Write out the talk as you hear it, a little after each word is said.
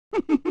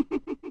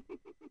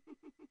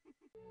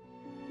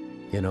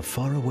In a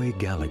faraway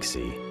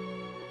galaxy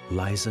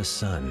lies a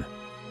sun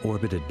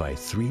orbited by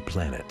 3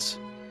 planets,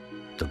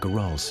 the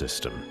Goral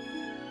system.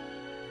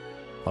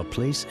 A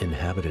place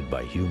inhabited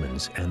by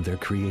humans and their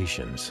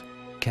creations,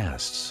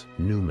 castes,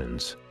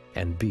 Numens,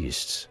 and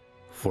beasts.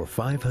 For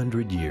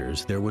 500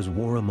 years, there was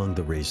war among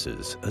the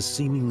races, a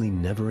seemingly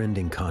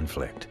never-ending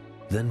conflict.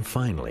 Then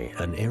finally,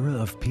 an era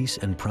of peace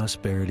and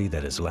prosperity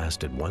that has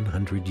lasted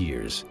 100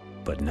 years.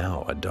 But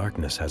now a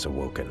darkness has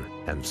awoken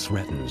and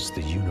threatens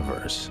the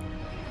universe.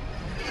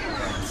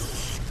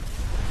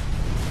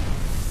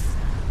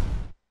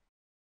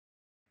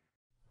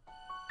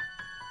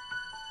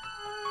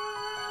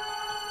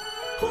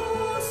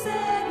 Who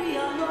said we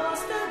are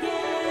lost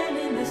again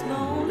in this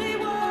lonely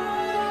world?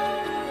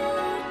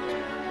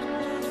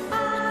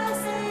 I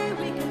say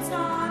we can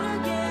start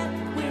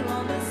again. We're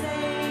on the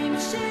same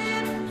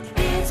ship.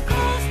 It's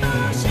called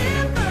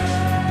Starship Earth.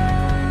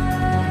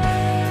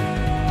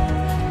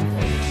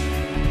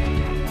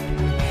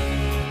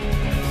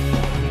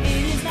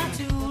 It is not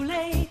too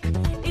late.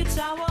 It's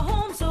our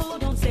home, so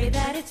don't say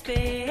that it's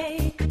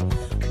fake.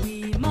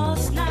 We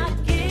must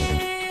not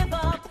give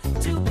up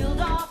to build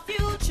our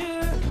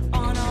future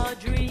on our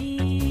dreams.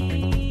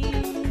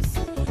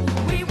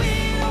 We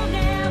will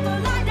never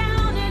lie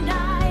down and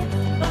die,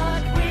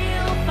 but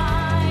we'll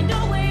find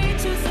a way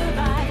to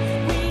survive.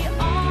 We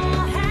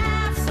all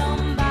have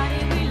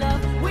somebody we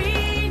love.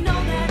 We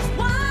know that's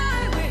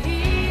why we're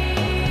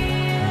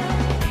here.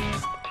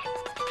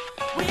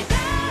 We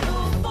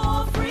battle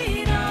for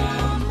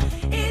freedom.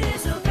 It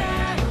is a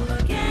battle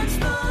against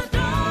the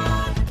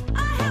dark. I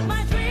have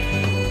my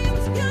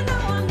dreams. You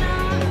know I'm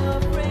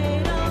not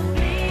afraid of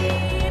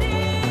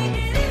bleeding.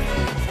 It is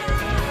the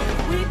time.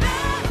 We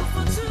battle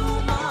for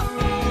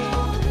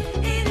tomorrow.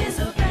 It is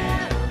a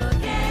battle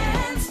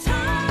against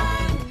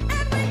time.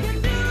 And we can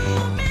do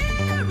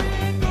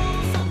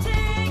miracles. So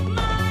take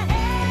my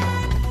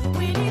hand.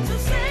 We need to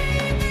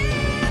save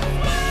this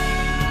world.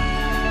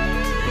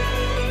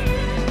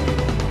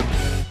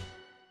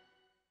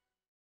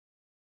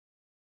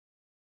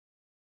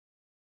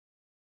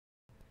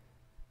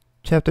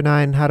 Chapter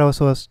 9, how to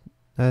SOS.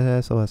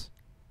 SOS.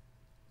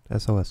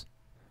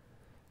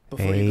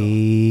 Before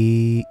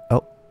you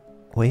Oh,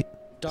 wait.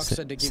 go, Doc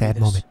said to give Sad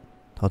you this. moment.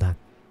 Hold on.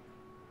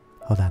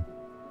 Hold on.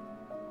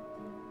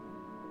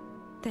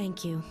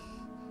 Thank you.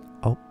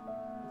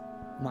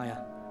 Maya,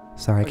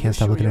 Sorry, I are you can't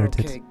stop sure looking at you're her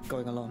tits. okay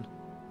going alone?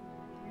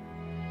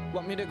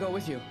 Want me to go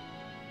with you?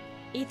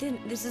 Ethan,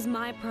 this is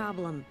my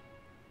problem.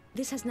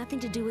 This has nothing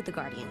to do with the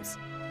Guardians.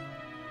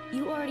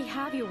 You already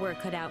have your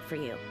work cut out for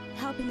you,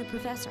 helping the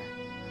professor.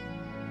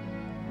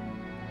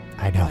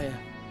 I know. Maya,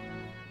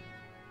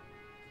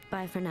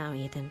 Bye for now,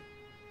 Ethan.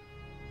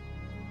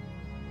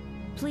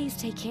 Please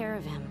take care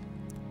of him.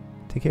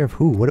 Take care of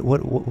who?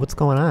 What's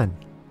going on?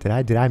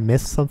 Did I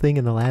miss something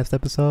in the last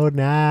episode?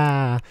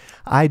 Nah,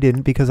 I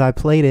didn't, because I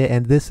played it,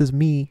 and this is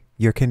me,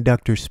 your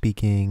conductor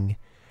speaking.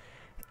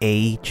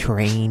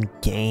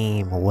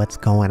 ATrainGame. What's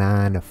going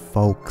on,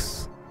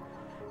 folks?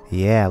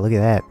 Yeah, look at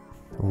that.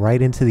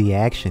 Right into the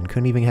action.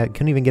 Couldn't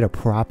even get a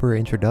proper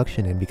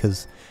introduction in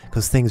because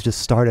things just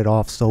started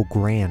off so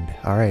grand.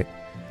 All right,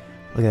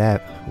 look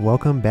at that.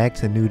 Welcome back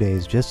to New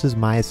Days. Just as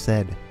Maya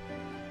said,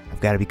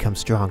 I've got to become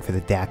strong for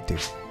the doctor.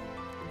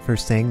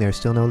 First thing, there's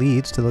still no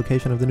leads to the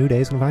location of the New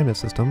Days confinement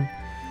system,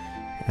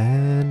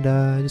 and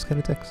I just got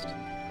a text.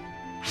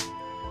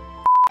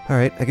 All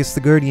right, I guess the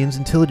Guardian's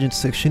intelligence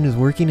section is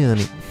working on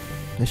it.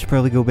 I should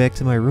probably go back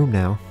to my room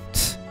now.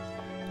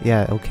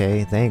 Yeah,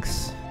 okay,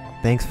 thanks.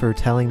 Thanks for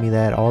telling me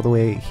that all the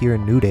way here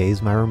in New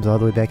Days. My room's all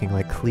the way back in,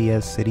 like,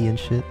 Clea City and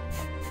shit.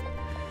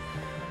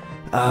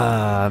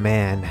 Ah,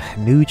 man.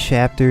 New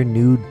chapter,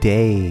 new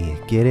day.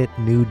 Get it?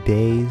 New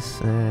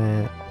days?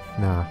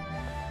 Nah.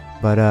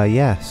 But,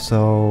 yeah,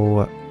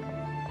 so...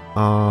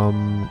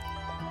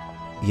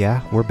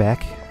 yeah, we're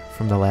back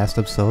from the last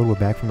episode. We're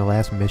back from the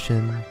last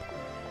mission.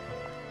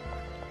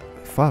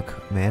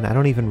 Fuck, man. I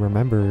don't even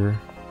remember...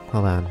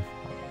 Hold on.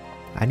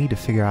 I need to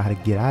figure out how to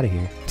get out of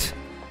here.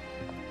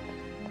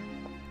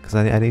 Because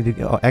I need to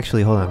go... Oh,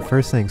 actually, hold on.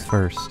 First things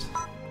first.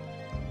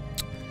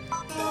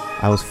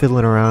 I was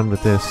fiddling around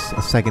with this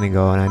a second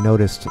ago, and I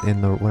noticed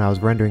when I was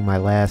rendering my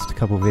last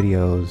couple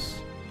videos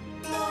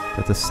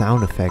that the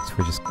sound effects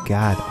were just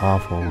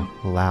god-awful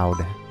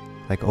loud.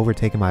 Like,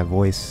 overtaking my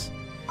voice.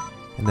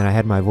 And then I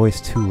had my voice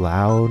too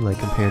loud, like,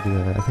 compared to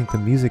the... I think the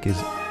music is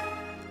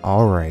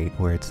alright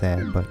where it's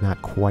at, but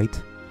not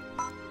quite.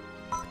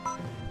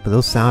 But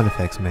those sound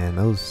effects, man,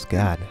 those...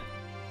 God.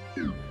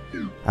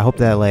 I hope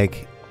that,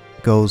 like,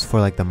 goes for,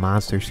 like, the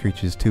monster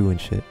screeches, too, and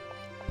shit.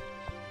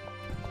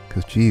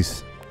 Because,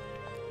 jeez.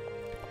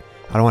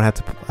 I don't want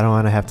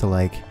to have to,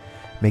 like,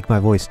 make my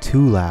voice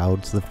too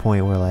loud to the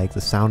point where, like,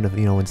 the sound of,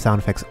 you know, when sound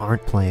effects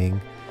aren't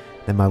playing,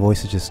 then my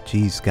voice is just,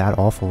 jeez,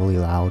 god-awfully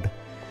loud.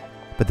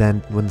 But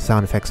then when the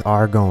sound effects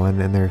are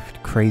going and they're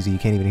crazy, you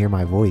can't even hear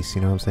my voice,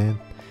 you know what I'm saying?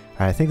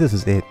 Alright, I think this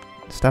is it.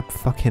 Stop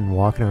fucking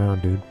walking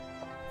around, dude.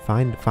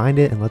 Find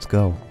it and let's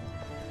go.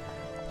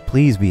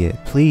 Please be it.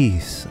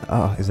 Please.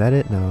 Oh, is that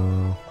it?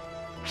 No.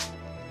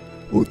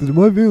 Oh, this is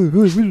my village.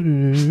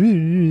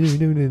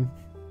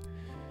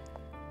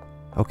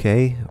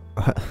 Okay.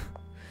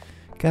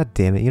 God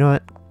damn it. You know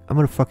what? I'm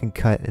gonna fucking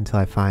cut until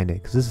I find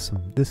it. Cause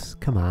this,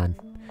 come on.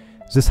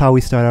 Is this how we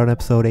start out an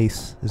episode,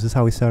 Ace? Is this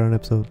how we start an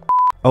episode?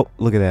 Oh,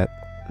 look at that.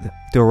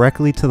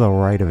 Directly to the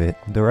right of it.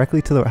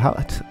 Directly to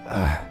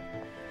the,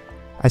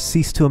 I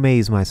cease to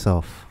amaze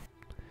myself.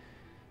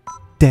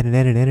 Guardians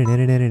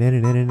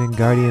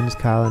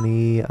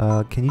colony.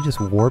 Can you just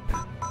warp?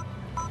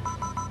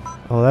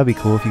 Oh, that'd be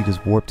cool if you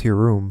just warp to your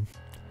room.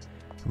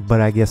 But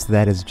I guess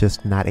that is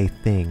just not a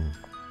thing.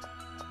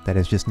 That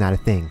is just not a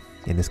thing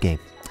in this game.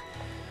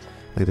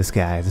 Look at this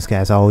guy. This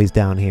guy's always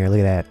down here.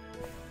 Look at that.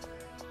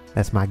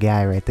 That's my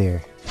guy right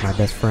there. My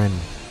best friend.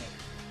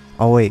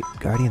 Oh wait,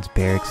 Guardians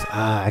barracks.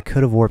 Ah, I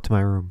could have warped to my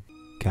room.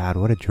 God,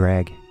 what a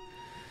drag.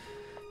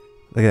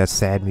 Look at that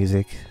sad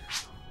music.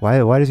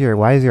 Why is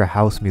your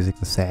house music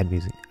the sad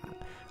music?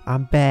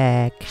 I'm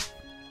back.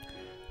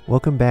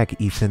 Welcome back,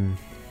 Ethan.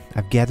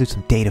 I've gathered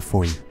some data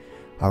for you.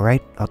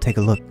 Alright, I'll take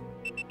a look.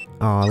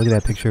 Oh, look at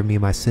that picture of me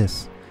and my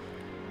sis.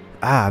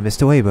 Ah,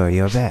 Mr. Weber,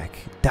 you're back.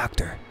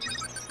 Doctor.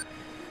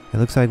 It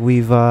looks like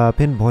we've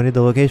pinpointed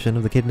the location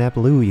of the kidnapped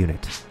Lou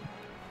unit.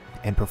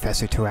 And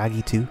Professor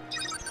Taragi, too.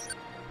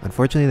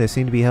 Unfortunately, they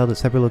seem to be held at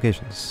separate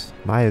locations.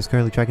 Maya is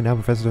currently tracking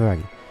down Professor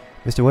Taragi.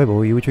 Mr. Weber,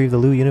 will you retrieve the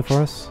Lou unit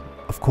for us?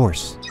 Of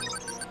course.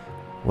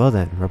 Well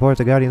then, report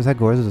to Guardian's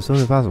headquarters as soon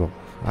as possible.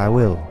 I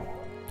will.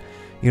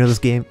 You know this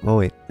game... Oh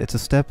wait, it's a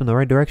step in the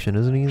right direction,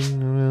 isn't it?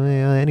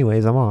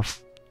 Anyways, I'm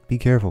off. Be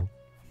careful.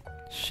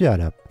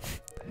 Shut up.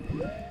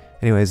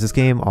 Anyways, this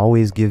game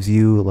always gives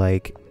you,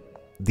 like,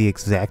 the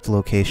exact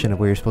location of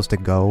where you're supposed to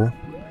go.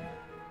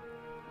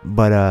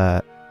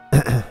 But,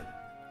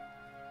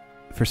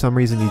 for some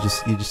reason, you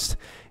just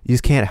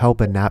can't help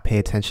but not pay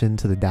attention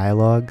to the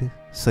dialogue.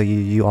 So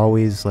you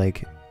always,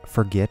 like,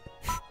 forget.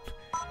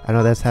 I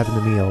know that's happened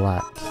to me a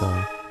lot,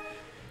 so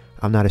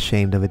I'm not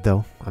ashamed of it,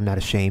 though. I'm not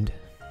ashamed.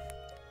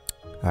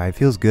 Alright, it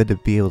feels good to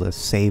be able to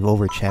save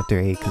over Chapter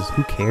 8, because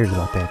who cares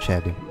about that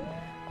chapter?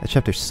 That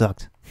chapter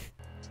sucked.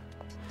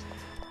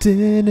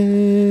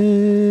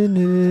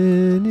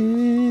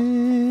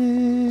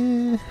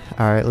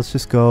 Alright, let's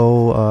just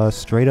go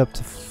straight up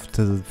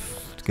to the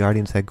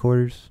Guardian's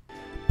headquarters.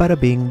 Bada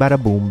bing,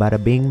 bada boom,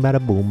 bada bing,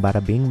 bada boom,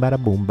 bada bing,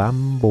 bada boom,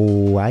 bambo,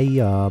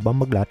 ayya,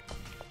 bambaglat.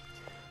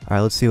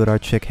 Alright, let's see what our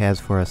chick has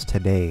for us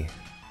today.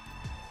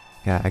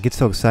 Yeah, I get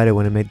so excited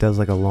when it does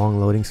like a long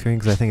loading screen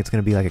because I think it's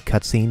going to be like a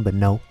cutscene, but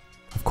no.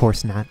 Of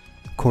course not.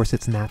 Of course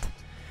it's not.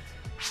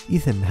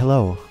 Ethan,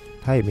 hello.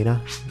 Hi, Mina.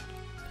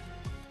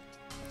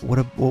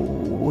 What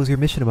was your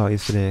mission about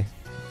yesterday?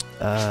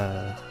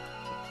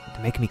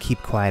 Making me keep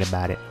quiet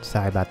about it.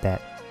 Sorry about that.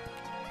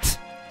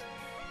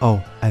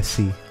 Oh, I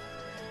see.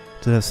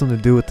 Does it have something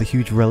to do with the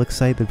huge relic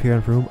site that appeared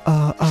on the room?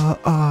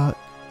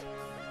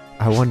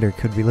 I wonder,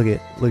 could we look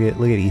at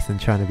Ethan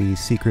trying to be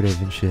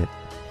secretive and shit.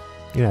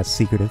 You're not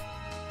secretive.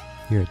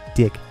 You're a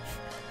dick.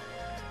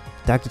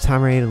 Dr.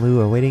 Tomrain and Lou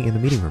are waiting in the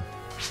meeting room.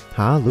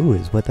 Huh? Lou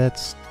is, but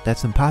that's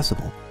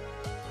impossible.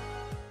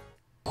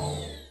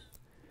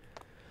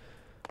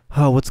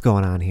 Oh, what's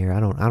going on here? I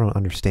don't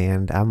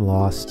understand. I'm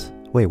lost.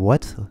 Wait,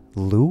 what?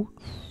 Lou?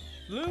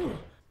 Lou!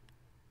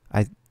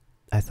 I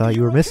thought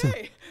you were missing.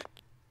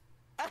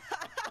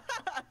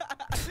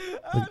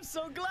 I'm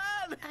so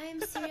glad! I am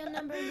serial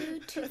number Lou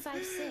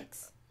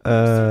 256.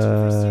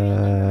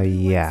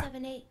 Yeah.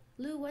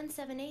 Lou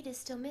 178 is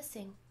still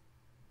missing.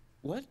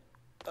 What?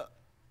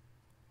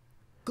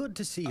 Good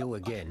to see you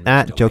again.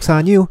 Joke's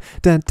on you.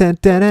 Dun, dun,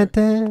 dun, dun,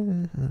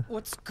 dun.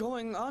 What's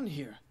going on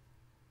here?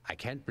 I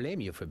can't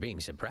blame you for being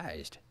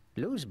surprised.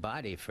 Lou's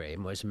body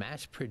frame was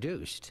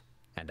mass-produced,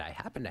 and I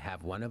happen to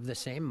have one of the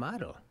same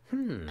model. I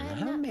am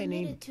How not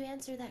many... permitted to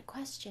answer that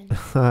question.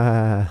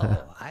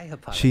 Oh, I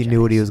apologize. She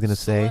knew what he was gonna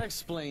So say. that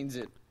explains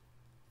it.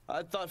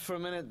 I thought for a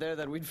minute there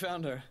that we'd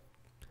found her.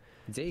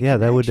 They Yeah, can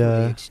that would,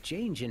 actually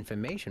exchange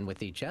information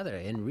with each other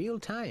in real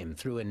time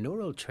through a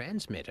neural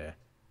transmitter.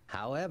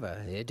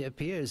 However, it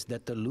appears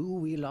that the Lou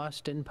we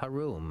lost in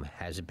Parum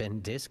has been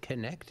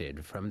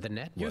disconnected from the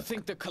network. You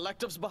think the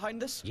collective's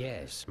behind this?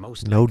 Yes,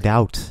 most No likely.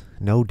 doubt.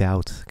 No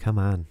doubt. Come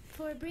on.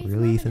 For a brief Really,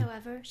 moment, Ethan?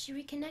 however, she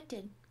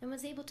reconnected and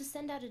was able to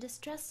send out a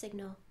distress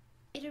signal.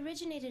 It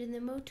originated in the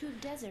Motub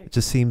Desert. It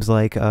just seems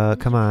like,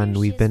 come on,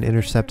 we've been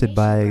intercepted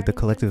by the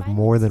collective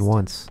more than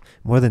once.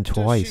 More than Does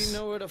twice. she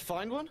know where to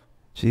from one? It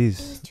Jeez.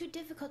 was too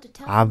difficult to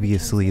tell.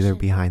 Obviously they're from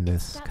the behind transition.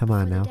 this. It stopped Come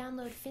on before now. the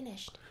download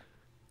finished.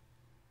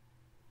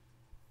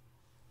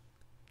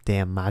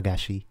 Damn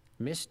Magashi.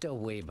 Mr.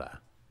 Weber,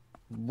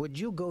 would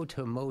you go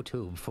to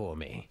Motub for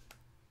me?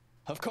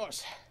 Of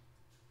course.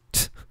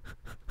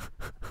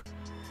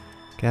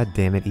 God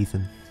damn it,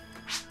 Ethan.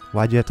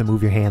 Why'd you have to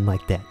move your hand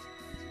like that?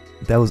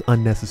 That was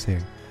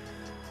unnecessary.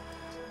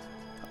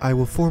 I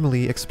will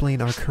formally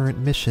explain our current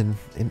mission.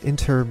 An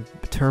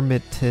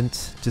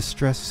intermittent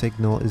distress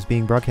signal is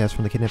being broadcast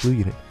from the kidnapped Blue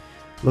unit.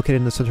 Located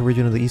in the central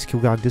region of the East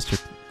Kilgog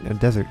district,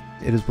 desert.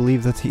 It is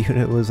believed that the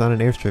unit was on an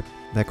airstrip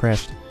that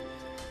crashed.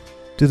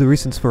 Due to the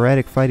recent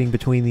sporadic fighting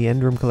between the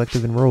Endrum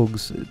Collective and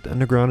rogues,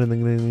 underground and the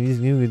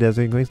new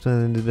desert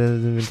wasteland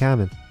in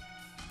common.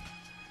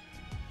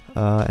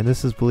 And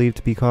this is believed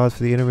to be cause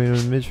for the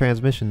intermittent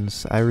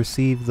mid-transmissions. I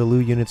received the Lu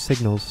unit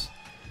signals,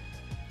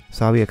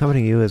 so I'll be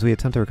accompanying you as we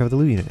attempt to recover the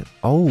Lu unit.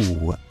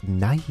 Oh,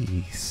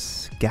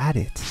 nice. Got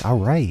it.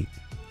 Alright.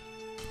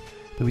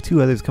 There'll be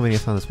 2 others coming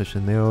us on this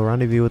mission. They will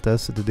rendezvous with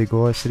us at the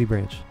Degora City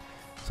branch.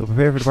 So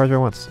prepare for departure at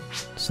once.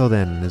 So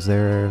then, is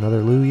there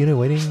another Lu unit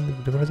waiting?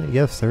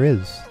 Yes, there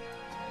is.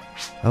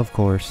 Of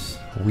course.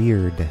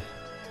 Weird.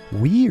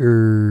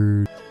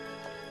 Weird.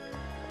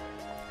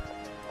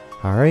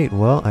 Alright,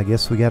 well, I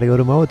guess we gotta go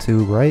to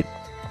Moatube, right?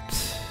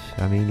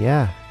 I mean,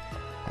 yeah.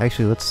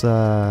 Actually, let's,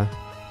 nah.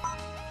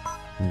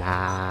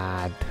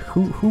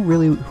 Who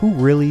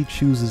really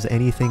chooses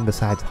anything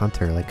besides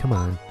Hunter? Like, come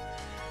on.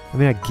 I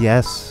mean, I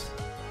guess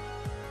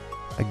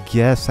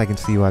I can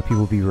see why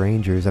people be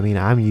Rangers. I mean,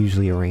 I'm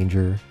usually a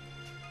Ranger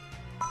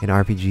in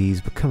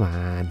RPGs, but come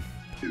on.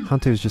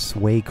 Hunter's just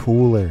way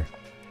cooler.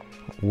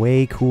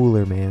 Way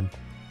cooler, man.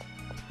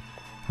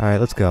 Alright,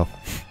 let's go.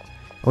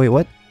 Oh, wait,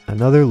 what?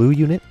 Another Lu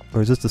unit?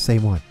 Or is this the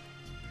same one?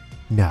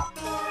 No.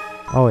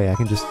 Oh, yeah, I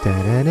can just...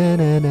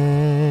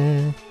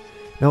 Da-na-na-na-na.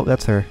 Nope,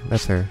 that's her.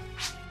 That's her.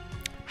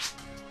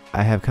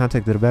 I have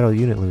contacted a battle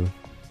unit, Lu.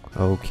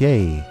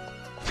 Okay.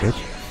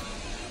 Bitch.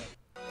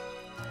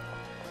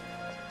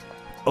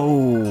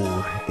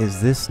 Oh,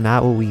 is this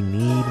not what we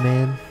need,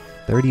 man?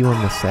 31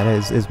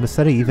 Meseta. Is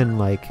Meseta even,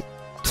 like...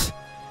 Does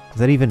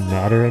that even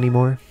matter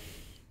anymore?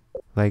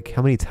 Like,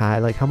 how many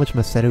times... Like, how much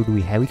Meseta do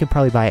we have? We can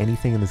probably buy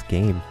anything in this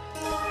game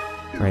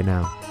right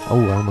now.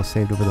 Oh, I almost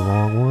saved over the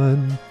wrong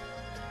one.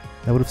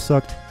 That would have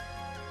sucked.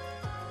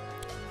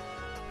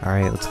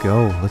 Alright, let's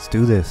go. Let's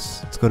do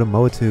this. Let's go to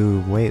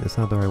Moatube. Wait, that's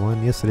not the right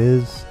one. Yes, it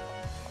is.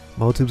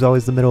 Moatube's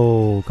always the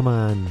middle. Come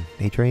on.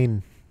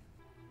 A-Train.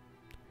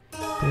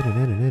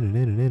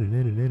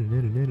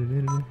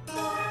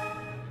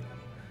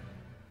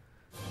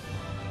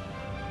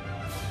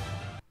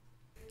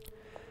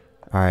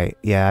 Alright,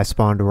 yeah, I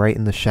spawned right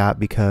in the shop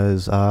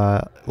because,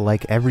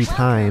 like every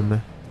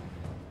time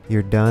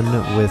you're done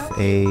with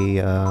a,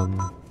 I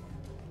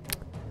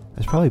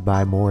should probably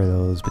buy more of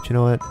those, but you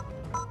know what?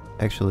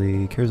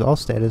 Actually, cures all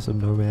status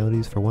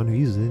abnormalities for one who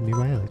uses it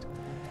nearby aliens.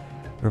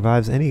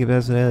 Revives any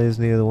capacity aliens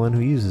near the one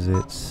who uses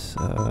it.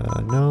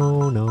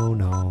 No.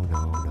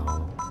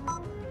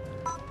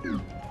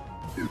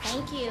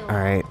 Thank you.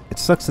 Alright, it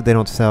sucks that they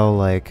don't sell,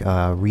 like,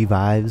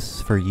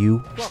 revives for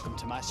you. Welcome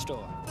to my store.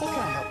 What can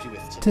I help you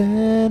with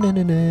today?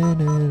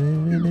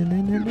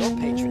 Your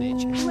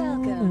patronage.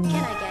 Welcome. Can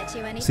I get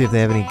you anything? See if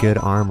they have any today? good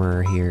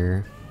armor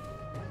here.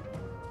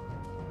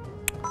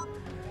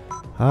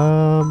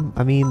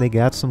 I mean, they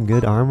got some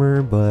good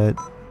armor, but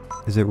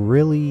is it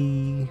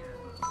really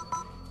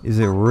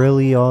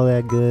all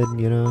that good,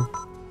 you know?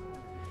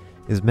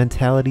 Is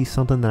mentality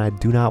something that I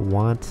do not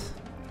want?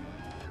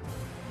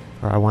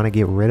 Or I want to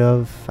get rid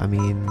of? I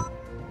mean...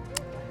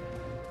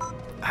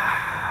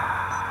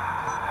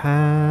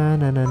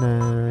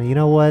 You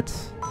know what?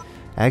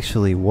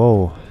 Actually,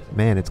 whoa.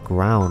 Man, it's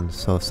ground,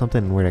 so if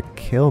something were to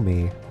kill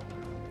me...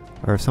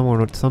 Or if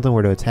something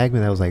were to attack me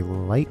that was like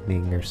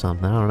lightning or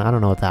something. I don't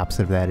know what the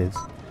opposite of that is.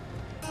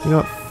 You know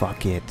what?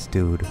 Fuck it,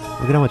 dude. Look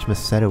at how much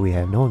Meseta we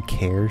have. No one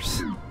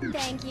cares.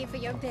 Thank you for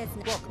your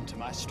business. Welcome to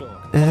my store.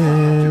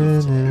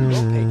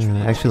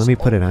 Actually, let me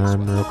put it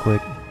on real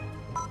quick.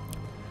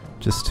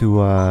 Just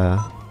to,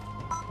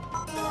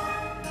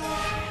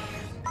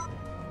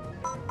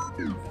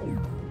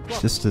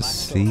 just to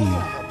see.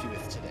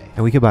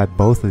 And we could buy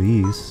both of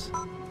these.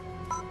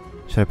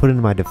 Should I put it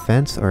into my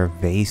defense or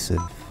evasive?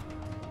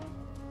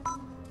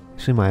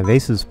 Actually, my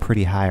evasive is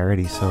pretty high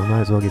already, so I might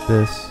as well get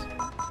this.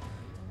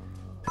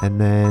 And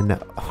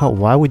then, oh,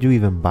 why would you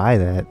even buy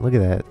that? Look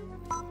at that.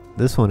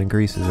 This one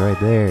increases right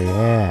there,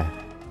 yeah.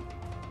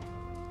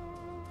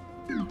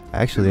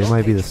 Actually, it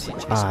might be this.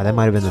 Ah, that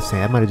might have been the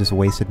same. I might have just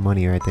wasted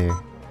money right there.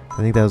 I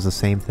think that was the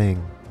same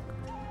thing.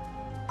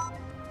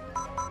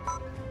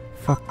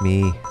 Fuck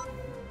me.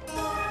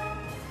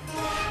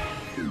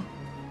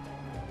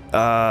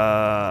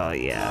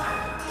 Yeah.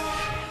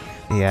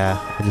 Yeah,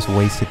 I just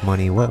wasted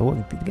money. What?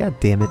 God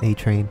damn it,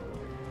 A-Train.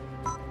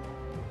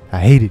 I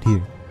hate it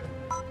here.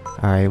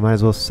 Alright, might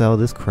as well sell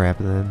this crap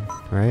then,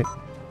 right?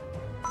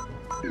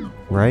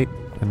 Right?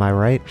 Am I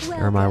right?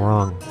 Or am I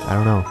wrong? I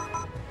don't know.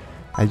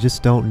 I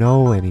just don't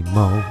know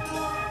anymore.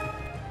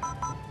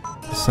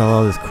 Sell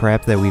all this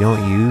crap that we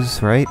don't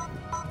use, right?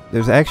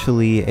 There's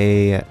actually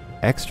a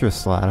extra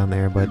slot on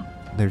there, but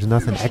there's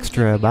nothing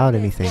extra about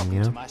anything,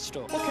 you know?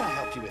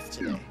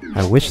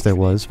 I wish there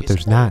was, but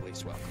there's not.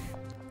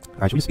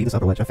 Alright, should we speed this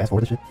up or what? Should I fast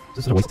forward this shit?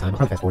 This is a waste of time. I'll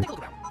probably fast forward it.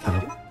 I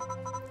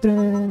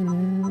don't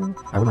know.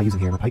 Alright, what am I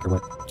using here? My pike or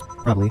what?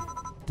 Probably.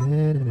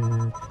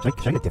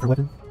 Should I get a different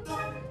weapon?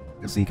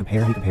 Let's see, compare,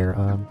 how do you compare?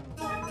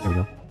 There we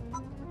go.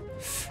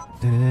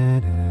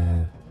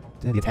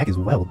 The attack is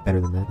well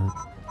better than that,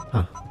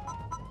 huh?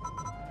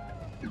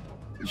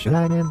 Should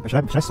I, man? Or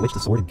should I switch to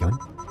sword and gun? You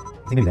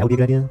think maybe that would be a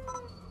good idea?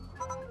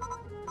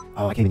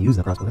 Oh, I can't even use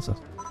that crossbow, that sucks.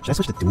 Should I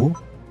switch to duel?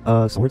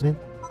 Swordsman?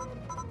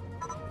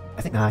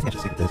 I think, nah, I think I should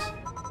stick with this.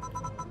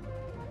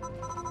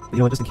 But you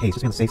know what, just in case,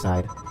 just be on the safe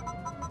side.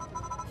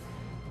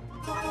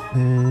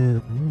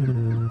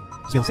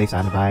 Just be on the safe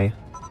side, I'm gonna buy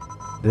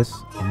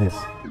this and this.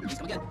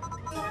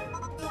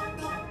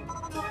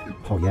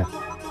 Oh yeah.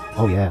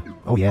 Oh yeah.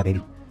 Oh yeah,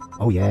 baby.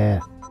 Oh yeah.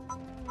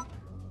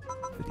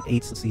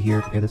 58s, let's see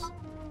here, compare this.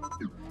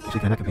 Actually,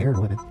 can I not compare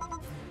or what, man?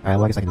 Alright,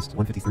 well I guess I can just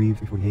 153,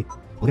 348.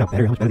 Look how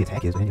much better the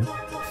attack is, man, you know?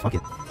 Fuck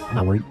it. I'm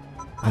not worried.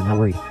 I'm not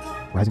worried.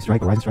 Rising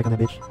strike on that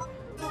bitch.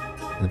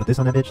 And then put this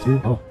on that bitch too.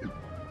 Oh.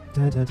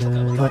 Dun, dun, dun.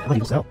 You know what? I might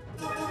even sell.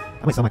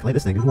 I might sell my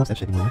this thing. Who wants that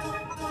shit anymore? Man?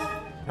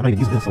 I'm not even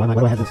using this, so why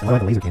do I have this? Why do I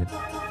have a laser cannon? Oh,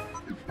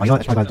 you know what?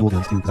 I should probably buy dual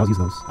guns too, because I was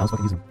using those. I was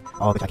fucking using them.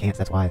 Oh, bitch, I can't.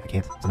 That's why. I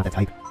can't. I'm not that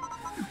type.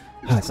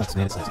 Ah, it sucks,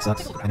 man. It sucks. It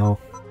sucks. I know.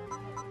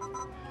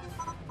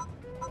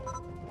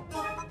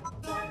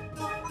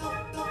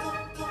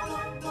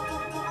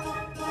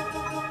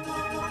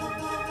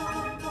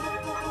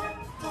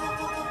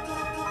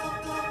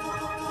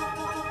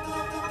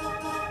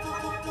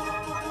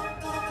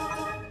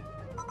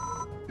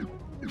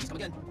 Come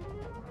again.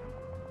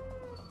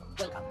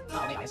 Welcome.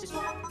 How may I assist you?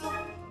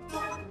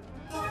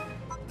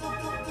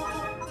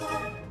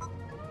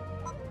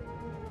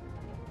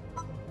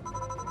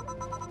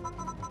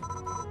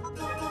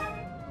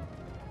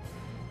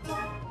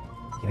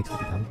 Yikes,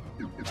 50,000.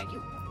 Thank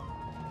you.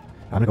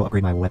 I'm gonna go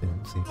upgrade my weapon.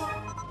 Let's see.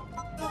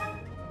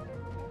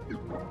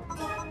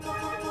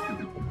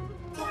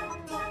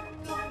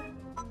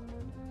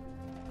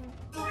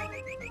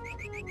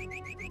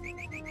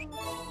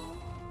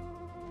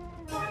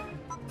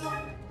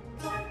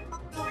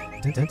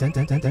 Dun, dun, dun,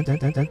 dun, dun, dun, dun,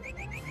 dun, dun.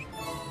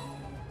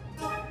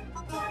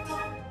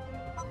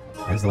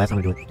 Alright, this is the last time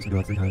I'm gonna do it. Just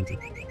gonna do it 3 times.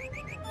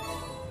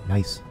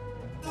 Nice.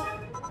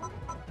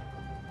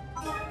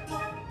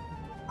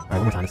 Alright,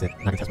 one more time, that's it. I'm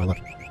not gonna test my luck.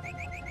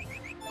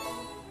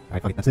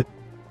 Alright, fuck it, that's it.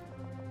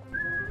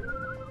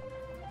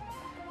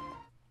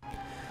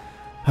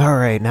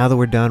 Alright, now that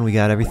we're done, we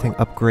got everything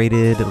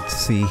upgraded. Let's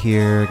see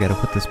here. Gotta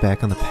put this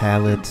back on the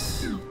pallet.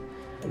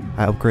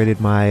 I upgraded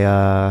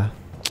my,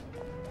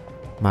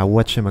 my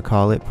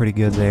whatchamacallit pretty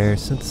good there.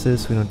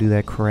 Synthesis, we don't do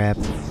that crap.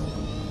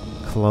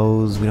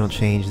 Clothes, we don't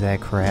change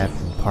that crap.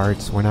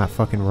 Parts, we're not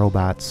fucking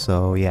robots,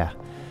 so yeah.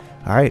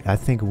 Alright, I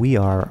think we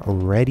are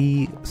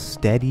ready,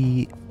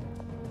 steady,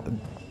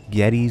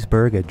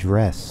 Gettysburg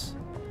Address.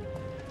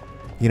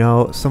 You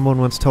know, someone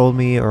once told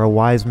me, or a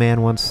wise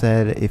man once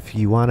said, if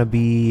you want to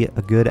be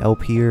a good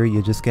LPer,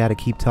 you just gotta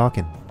keep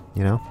talking,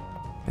 you know?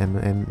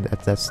 And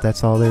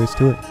that's all there is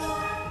to it.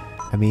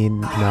 I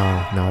mean, no,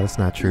 that's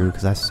not true,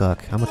 because I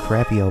suck. I'm a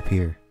crappy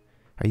LPer.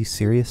 Are you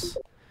serious?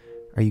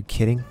 Are you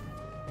kidding?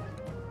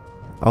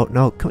 Oh,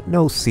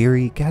 no,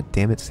 Siri. God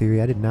damn it,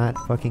 Siri. I did not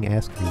fucking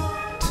ask for you.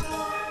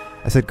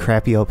 I said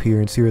crappy LPer,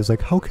 and Siri was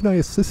like, how can I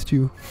assist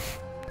you?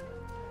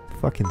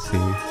 Fucking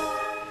Siri.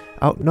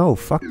 Oh, no,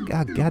 fuck.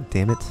 God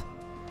damn it.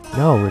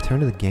 No, return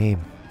to the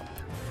game.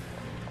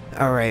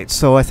 Alright,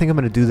 so I think I'm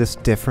going to do this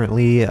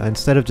differently.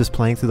 Instead of just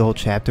playing through the whole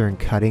chapter and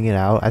cutting it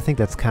out, I think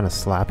that's kind of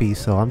sloppy,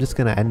 so I'm just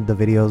going to end the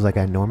videos like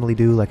I normally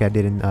do, like I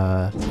did in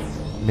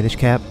Minish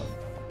Cap.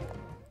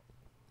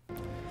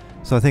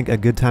 So I think a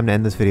good time to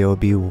end this video would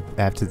be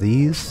after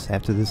these,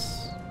 after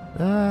this.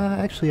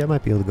 Actually, I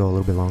might be able to go a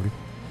little bit longer.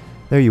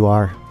 There you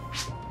are.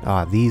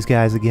 Ah, these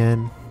guys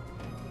again.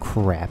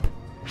 Crap.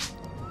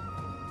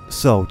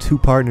 So, 2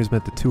 partners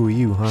meant the 2 of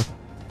you, huh?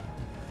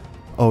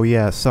 Oh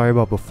yeah, sorry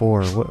about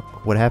before.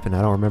 What happened?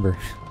 I don't remember.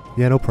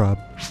 Yeah, no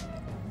problem.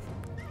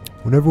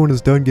 When everyone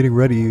is done getting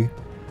ready,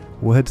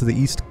 we'll head to the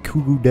East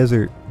Kugu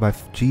Desert by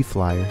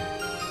G-Flyer.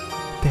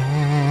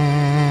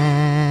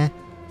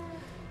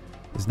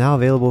 Is now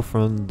available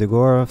from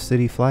Dagora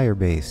City Flyer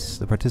Base.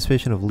 The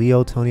participation of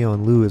Leo, Tonio,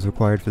 and Lou is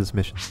required for this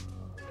mission.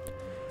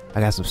 I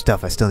got some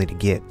stuff I still need to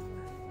get.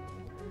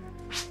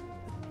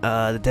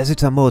 The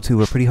deserts on Motu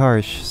were pretty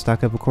harsh.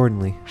 Stock up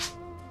accordingly.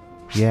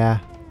 Yeah,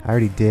 I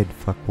already did,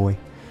 fuckboy.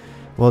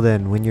 Well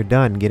then, when you're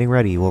done getting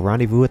ready, we'll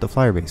rendezvous at the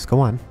flyer base. Go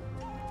on.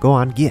 Go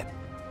on, get.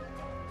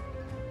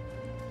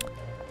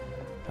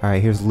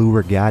 Alright, here's Lou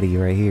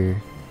Rigatti right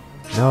here.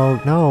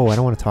 No, I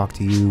don't want to talk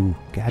to you.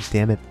 God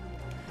damn it.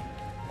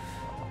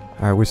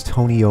 Alright, where's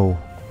Tonio?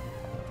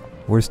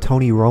 Where's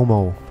Tony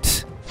Romo?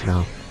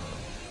 No.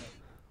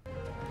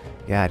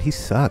 God, he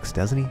sucks,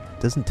 doesn't he?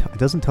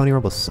 Doesn't Tony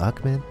Romo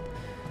suck, man?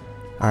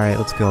 Alright,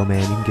 let's go,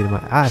 man. You can get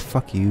him. Ah,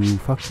 fuck you.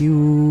 Fuck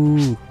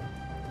you.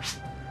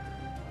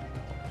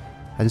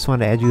 I just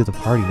wanted to add you to the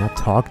party, not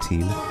talk to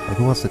you. Like,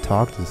 who wants to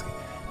talk to this guy?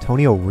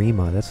 Tonio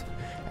Rima, that's...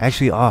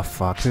 Actually, oh,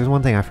 fuck. There's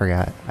one thing I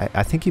forgot.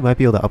 I think you might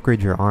be able to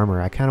upgrade your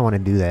armor. I kind of want to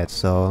do that,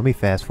 so let me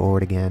fast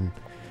forward again.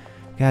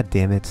 God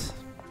damn it.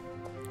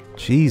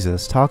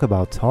 Jesus, talk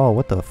about tall.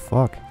 What the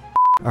fuck?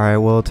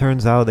 Alright, well, it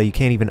turns out that you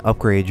can't even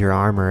upgrade your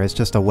armor. It's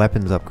just a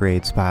weapons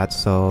upgrade spot,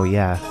 so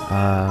yeah.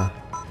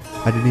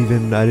 I didn't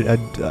even...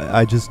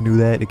 I just knew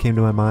that. It came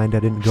to my mind. I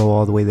didn't go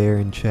all the way there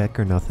and check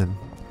or nothing.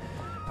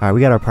 Alright,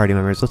 we got our party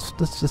members.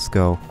 Let's just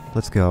go.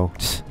 Let's go.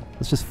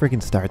 Let's just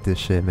freaking start this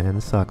shit, man.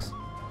 This sucks.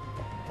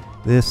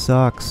 This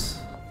sucks.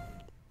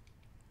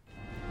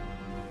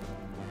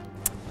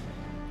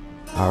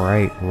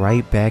 Alright,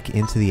 right back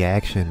into the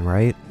action,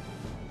 right?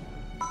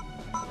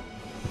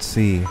 Let's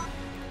see.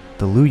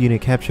 The loot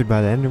unit captured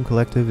by the Enderman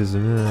Collective is...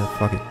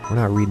 fuck it. We're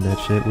not reading that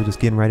shit. We're just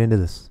getting right into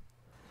this.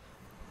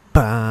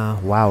 Bah!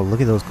 Wow,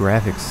 look at those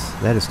graphics.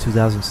 That is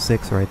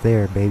 2006 right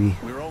there, baby.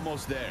 We're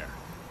almost there.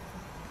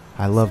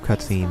 I love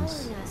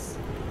cutscenes.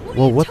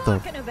 Whoa, what the...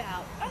 talking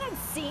about? I don't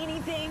see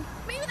anything.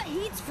 Maybe the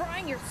heat's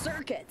frying your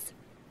circuits.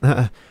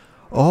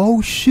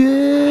 Oh,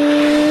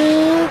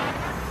 shit!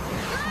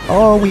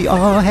 Oh, we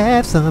all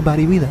have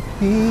somebody with a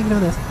thing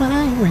on the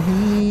spine.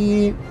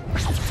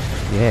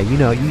 Yeah, you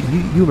know,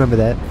 you remember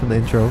that from the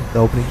intro, the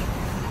opening.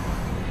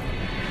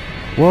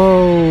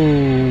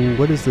 Whoa!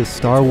 What is this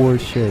Star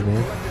Wars shit,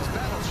 man?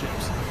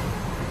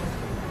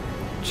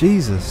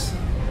 Jesus.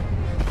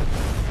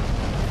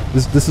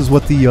 This is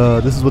what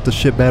the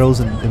ship battles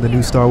in the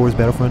new Star Wars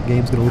Battlefront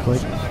game is gonna look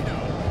like.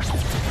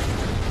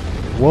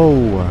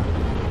 Whoa!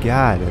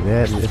 God,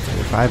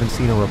 if I haven't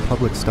seen a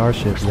Republic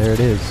starship, there it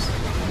is.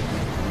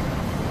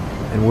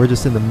 And we're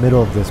just in the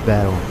middle of this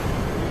battle.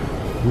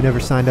 We never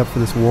signed up for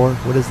this war.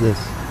 What is this?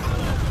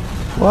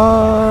 Whoa!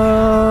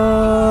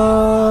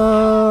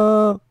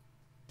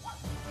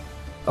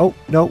 Oh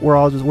no, we're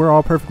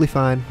all perfectly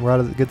fine. We're out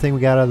of. Good thing we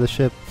got out of the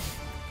ship.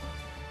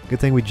 Good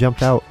thing we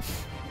jumped out.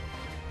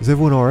 Is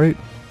everyone all right?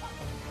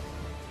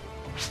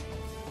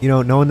 You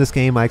know, knowing this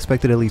game, I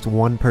expected at least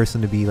one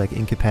person to be like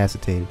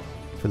incapacitated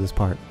for this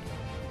part,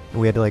 and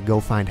we had to like go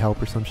find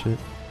help or some shit.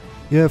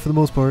 Yeah, for the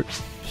most part.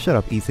 Shut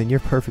up, Ethan. You're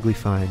perfectly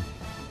fine.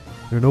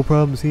 There are no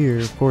problems here.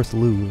 Of course,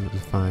 Lou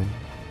is fine.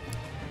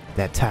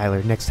 That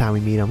Tyler, next time we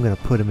meet him, I'm gonna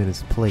put him in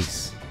his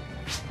place.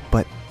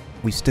 But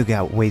we still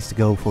got ways to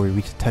go before we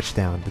reach the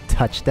touchdown. The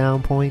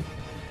touchdown point?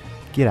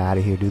 Get out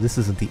of here, dude. This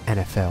isn't the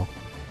NFL.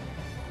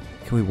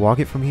 Can we walk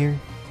it from here?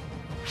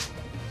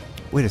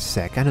 Wait a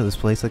sec. I know this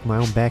place like my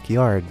own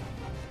backyard.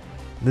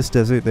 In this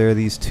desert, there are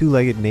these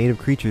two-legged native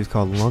creatures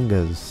called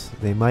lungas.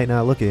 They might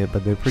not look it,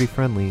 but they're pretty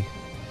friendly.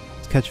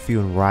 Let's catch a few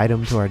and ride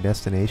them to our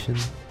destination.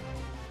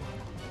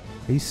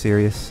 Are you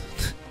serious?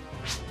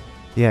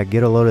 Yeah,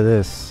 get a load of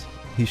this.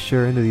 He's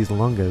sure into these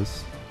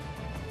lungas.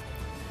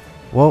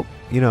 Well,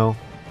 you know,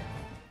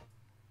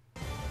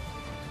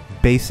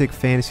 basic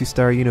Phantasy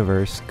Star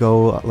Universe.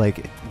 Go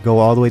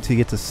all the way till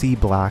you get to C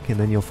block, and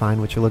then you'll find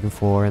what you're looking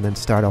for, and then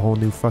start a whole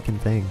new fucking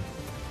thing.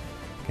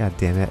 God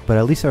damn it! But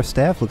at least our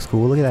staff looks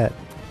cool. Look at that.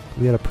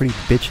 We got a pretty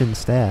bitchin'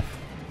 staff.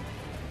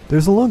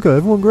 There's a lunga.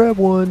 Everyone grab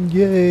one!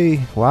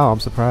 Yay! Wow, I'm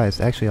surprised.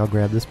 Actually, I'll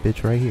grab this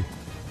bitch right here.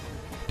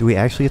 Do we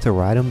actually get to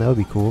ride him? That would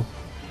be cool.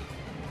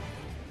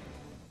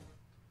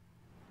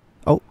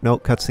 Oh, no,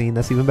 cutscene.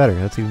 That's even better.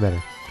 That's even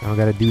better. I don't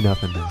gotta do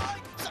nothing then.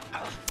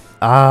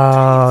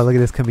 Oh, look at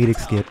this comedic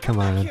skit. Come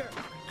on.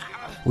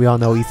 We all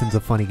know Ethan's a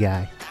funny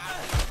guy.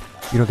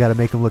 You don't gotta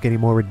make him look any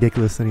more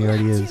ridiculous than he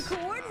already is.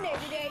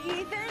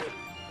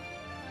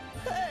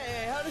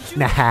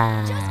 Nah.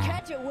 Just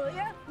catch it, will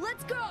ya?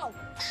 Let's go.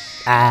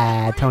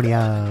 Ah,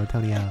 Tonio,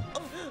 Tonio.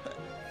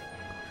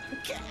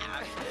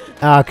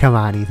 Oh, come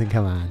on, Ethan,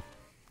 come on.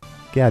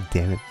 God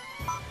damn it.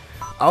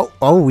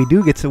 Oh, we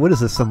do get to, what is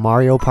this, some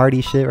Mario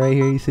Party shit right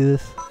here? You see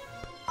this?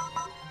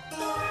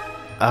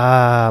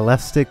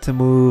 Left stick to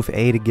move,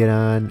 A to get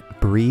on.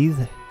 Breathe?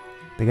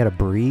 They gotta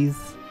breathe?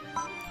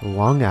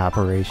 Lung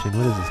operation,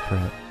 what is this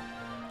crap?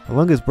 A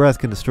lunga's breath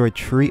can destroy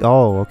tree.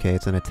 Oh, okay,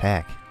 it's an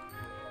attack.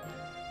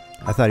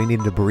 I thought he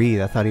needed to breathe.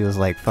 I thought he was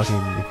like fucking,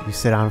 if you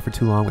sit on him for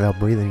too long without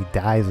breathing, he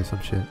dies or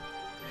some shit.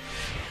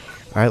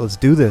 Alright, let's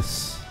do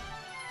this.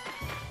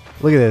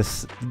 Look at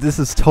this. This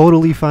is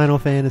totally Final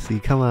Fantasy.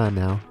 Come on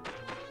now.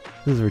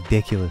 This is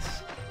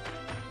ridiculous.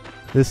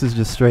 This is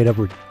just straight up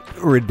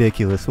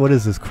ridiculous. What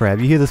is this crap?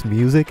 You hear this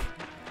music?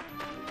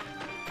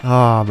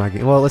 Oh my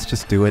god. Well, let's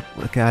just do it.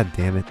 God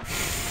damn it.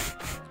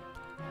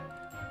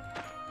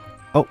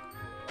 Oh.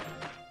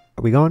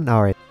 Are we going?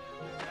 Alright.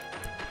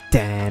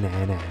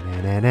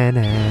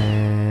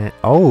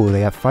 Oh,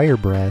 they have fire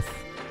breath.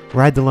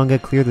 Ride the lunga,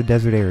 clear the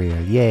desert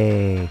area.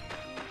 Yay.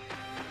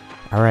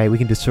 Alright, we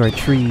can destroy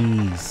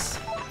trees.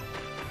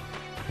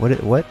 What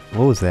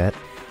was that?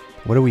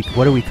 What are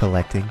we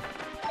collecting?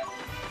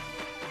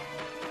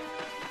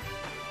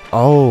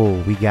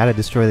 Oh, we gotta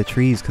destroy the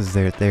trees because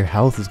their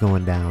health is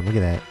going down. Look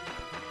at that.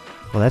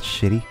 Well, that's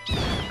shitty.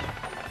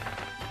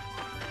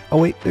 Oh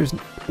wait,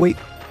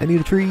 I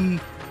need a tree.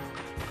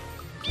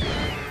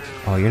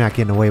 Oh, you're not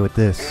getting away with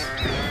this.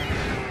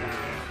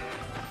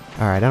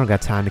 Alright, I don't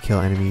got time to kill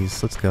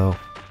enemies. Let's go.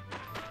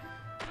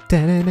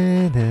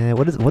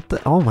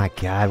 Oh my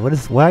god,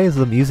 why is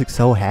the music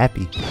so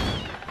happy?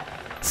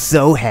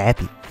 So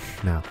happy.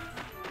 No.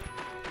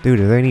 Dude,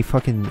 are there any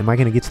fucking, am I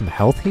gonna get some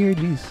health here?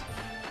 Jeez.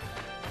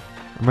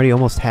 I'm already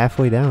almost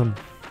halfway down.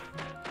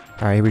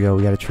 Alright, here we go.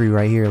 We got a tree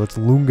right here. Let's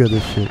lunga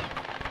this shit.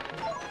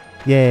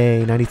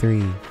 Yay,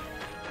 93.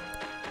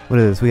 What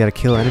is this? We gotta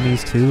kill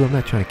enemies too? I'm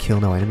not trying to kill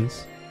no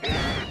enemies.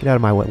 Get out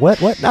of my way.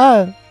 What?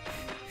 Ah!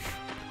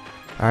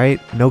 Alright,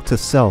 note to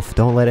self.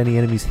 Don't let any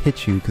enemies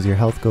hit you because your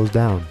health goes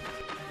down.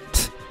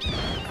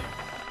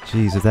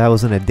 Jeez, if that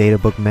wasn't a data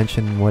book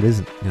mention, what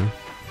isn't? You know?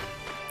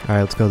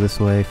 Alright, let's go this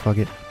way. Fuck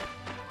it.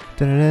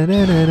 I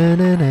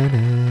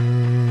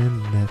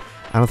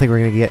don't think we're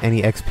gonna get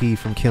any XP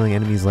from killing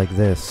enemies like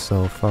this,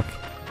 so fuck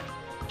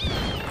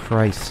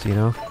Christ, you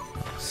know?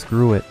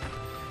 Screw it.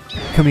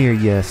 Come here,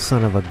 you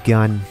son of a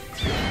gun.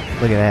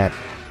 Look at that.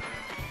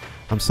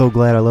 I'm so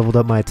glad I leveled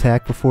up my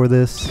attack before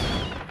this.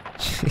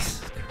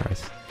 Jesus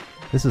Christ.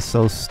 This is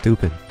so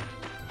stupid.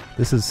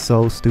 This is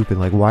so stupid.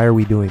 Like, why are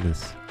we doing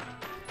this?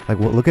 Like,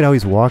 look at how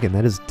he's walking.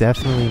 That is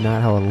definitely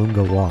not how a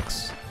Lunga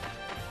walks.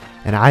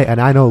 And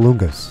I know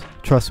Lungas.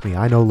 Trust me,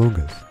 I know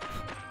Lungas.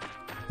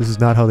 This is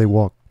not how they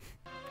walk.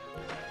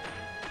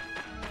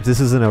 If this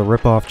isn't a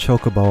rip-off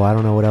Chocobo, I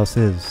don't know what else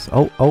is.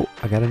 Oh,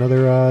 I got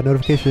another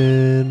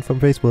notification from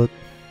Facebook.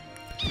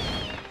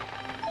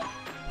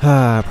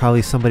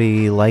 Probably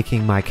somebody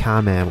liking my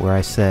comment where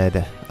I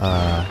said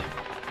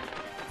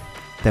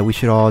that we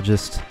should all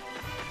just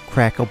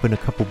crack open a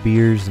couple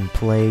beers and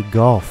play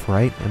golf,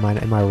 right?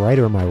 Am I right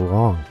or am I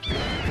wrong?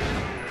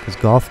 Because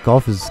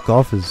golf is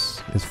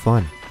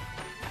fun.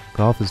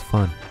 Golf is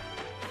fun.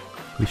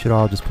 We should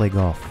all just play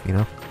golf, you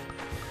know?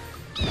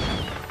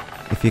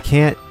 If you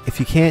can't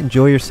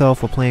enjoy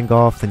yourself while playing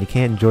golf, then you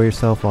can't enjoy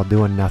yourself while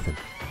doing nothing.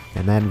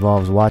 And that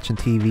involves watching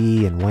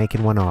TV and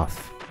wanking one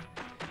off.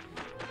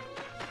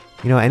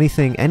 You know,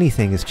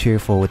 anything is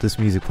cheerful with this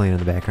music playing in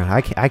the background.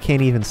 I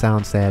can't even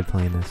sound sad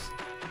playing this.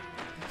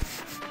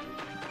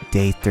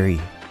 Day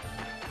 3.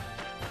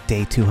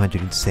 Day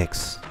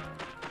 206.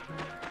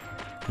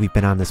 We've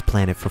been on this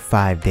planet for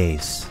 5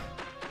 days.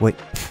 Wait.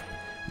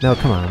 No,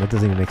 come on. That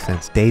doesn't even make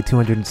sense. Day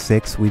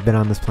 206. We've been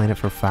on this planet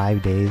for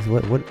 5 days.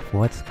 What?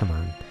 Come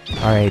on.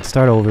 Alright,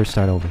 start over.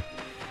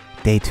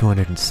 Day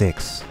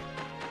 206.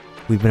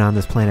 We've been on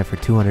this planet for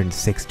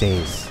 206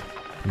 days.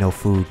 No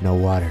food, no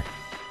water.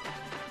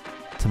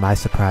 To my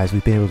surprise,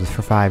 we've been able to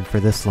survive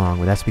for this long,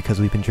 but that's because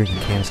we've been drinking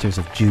canisters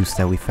of juice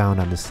that we found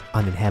on this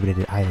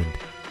uninhabited island.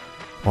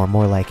 Or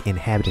more like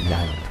inhabited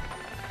island.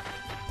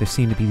 There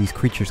seem to be these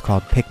creatures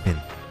called Pikmin.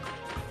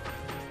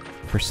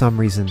 For some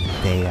reason,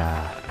 they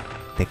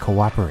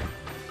cooperate.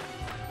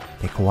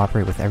 They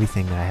cooperate with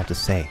everything that I have to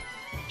say.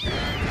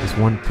 This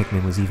one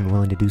Pikmin was even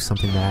willing to do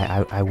something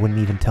that I wouldn't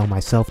even tell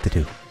myself to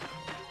do.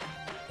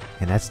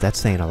 And that's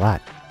saying a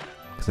lot.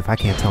 Because if I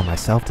can't tell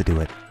myself to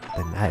do it,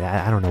 then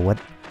I don't know what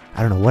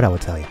I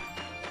would tell you.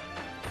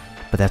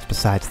 But that's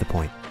besides the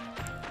point.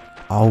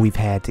 All we've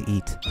had to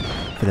eat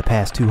for the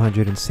past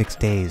 206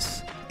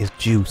 days is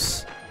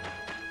juice.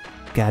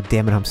 God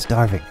damn it, I'm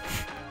starving.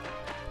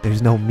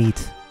 There's no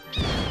meat.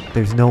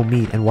 There's no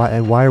meat. And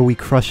why are we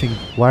crushing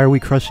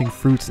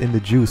fruits into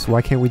juice?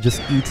 Why can't we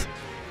just eat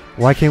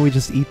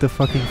the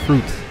fucking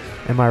fruit?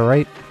 Am I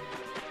right?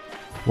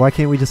 Why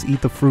can't we just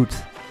eat the fruit?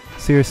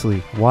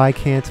 Seriously, why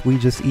can't we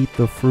just eat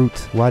the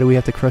fruit? Why do we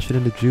have to crush it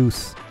into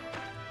juice?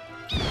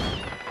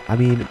 I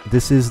mean,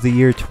 this is the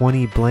year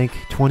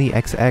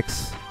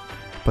 20XX,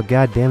 but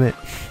god damn it.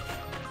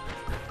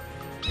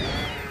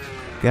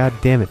 God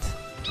damn it.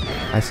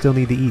 I still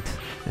need to eat.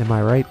 Am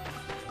I right?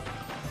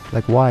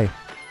 Like, why?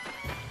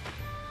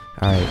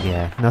 Alright,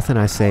 yeah. Nothing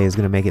I say is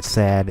gonna make it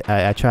sad.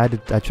 I tried to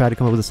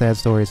come up with a sad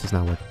story, it's just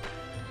not working.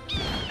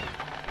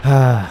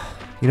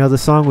 You know, the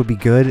song would be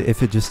good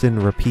if it just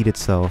didn't repeat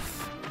itself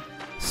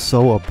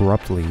so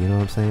abruptly, you know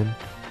what I'm saying?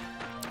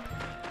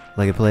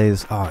 Like it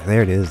plays, oh,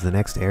 there it is, the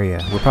next area.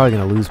 We're probably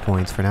gonna lose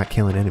points for not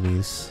killing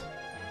enemies.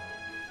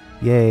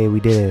 Yay, we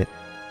did it.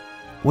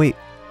 Wait,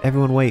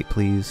 everyone wait,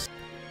 please.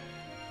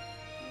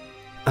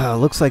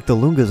 Looks like the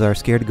Lungas are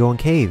scared to go in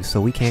caves,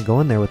 so we can't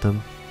go in there with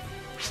them.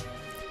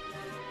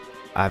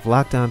 I've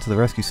locked on to the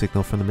rescue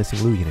signal from the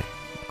missing Lu unit.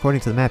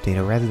 According to the map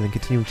data, rather than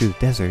continuing through the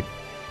desert,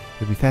 it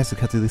would be fast to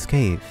cut through this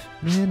cave.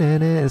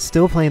 It's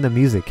still playing the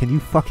music. Can you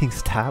fucking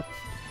stop?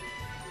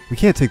 We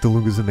can't take the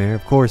Lungas in there.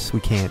 Of course we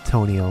can't,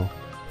 Tonio.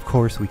 Of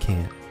course we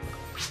can't.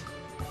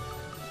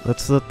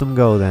 Let's let them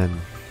go then.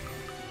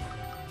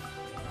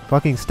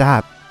 Fucking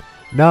stop.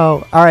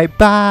 No. Alright,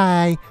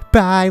 bye.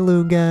 Bye,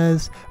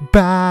 Lungas.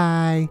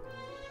 Bye.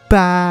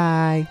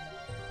 Bye.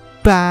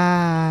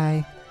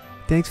 Bye.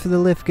 Thanks for the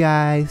lift,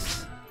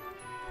 guys.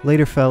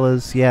 Later,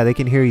 fellas. Yeah, they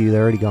can hear you.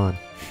 They're already gone.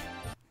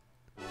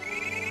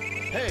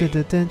 Hey,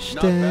 not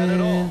bad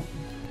at all.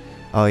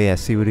 Oh yeah,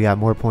 see, we got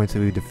more points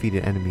if we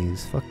defeated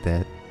enemies. Fuck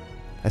that.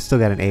 I still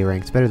got an A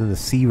rank. It's better than the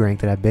C rank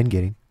that I've been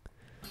getting.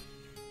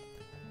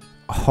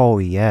 Oh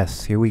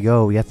yes, here we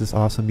go. We got this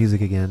awesome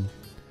music again.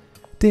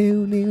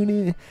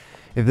 If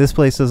this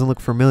place doesn't look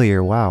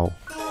familiar, wow.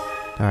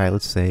 Alright,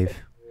 let's save.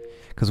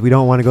 Because we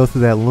don't want to go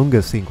through that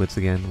Lunga sequence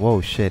again.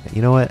 Whoa, shit.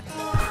 You know what?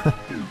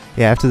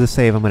 Yeah, after the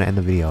save, I'm going to end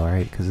the video,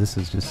 alright? Because this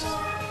is just...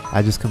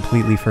 I just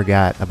completely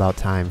forgot about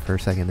time for a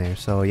second there.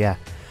 So, yeah.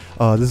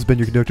 This has been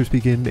your conductor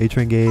speaking,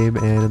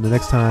 ATrainGame, and the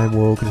next time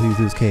we'll continue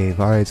through this cave.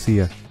 Alright, see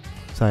ya.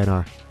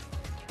 Sayonara.